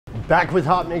Back with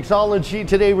Hotmixology.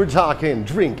 Today we're talking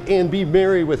drink and be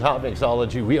merry with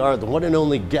Hotmixology. We are the one and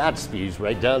only Gatsby's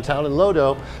right downtown in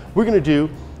Lodo. We're going to do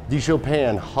the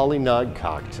Chopin Holly Nog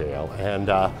cocktail, and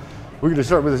we're going to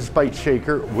start with a spiked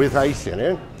shaker with ice in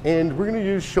it, and we're going to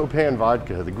use Chopin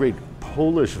vodka, the great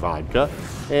Polish vodka.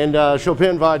 And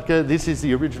Chopin vodka, this is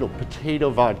the original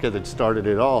potato vodka that started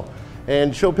it all.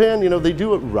 And Chopin, you know, they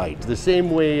do it right. The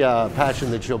same way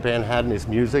passion that Chopin had in his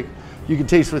music, you can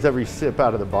taste with every sip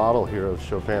out of the bottle here of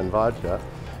Chopin vodka.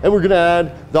 And we're gonna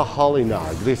add the Holly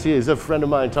Nog. This is a friend of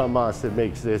mine, Tom Moss, that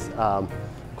makes this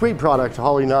great product,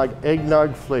 Holly Nog,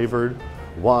 eggnog flavored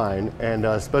wine,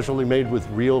 and specially made with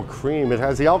real cream. It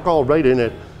has the alcohol right in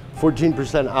it,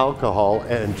 14% alcohol,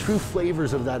 and true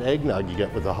flavors of that eggnog you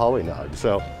get with the Holly Nog.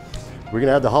 So we're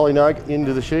gonna add the Holly Nog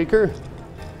into the shaker.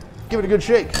 Give it a good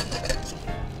shake.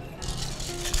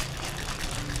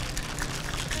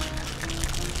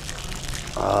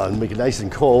 Make it nice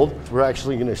and cold. We're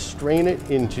actually going to strain it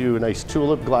into a nice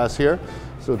tulip glass here,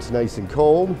 so it's nice and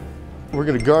cold. We're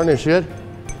going to garnish it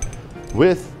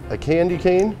with a candy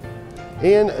cane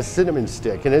and a cinnamon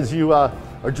stick. And as you are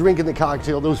drinking the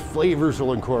cocktail, those flavors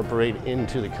will incorporate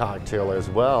into the cocktail as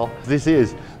well. This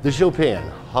is the Chopin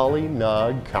Holly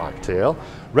Nog cocktail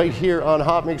right here on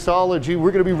Hotmixology.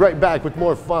 We're going to be right back with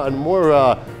more fun,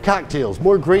 more cocktails,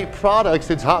 more great products.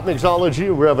 It's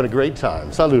Hotmixology. We're having a great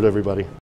time. Salute, everybody.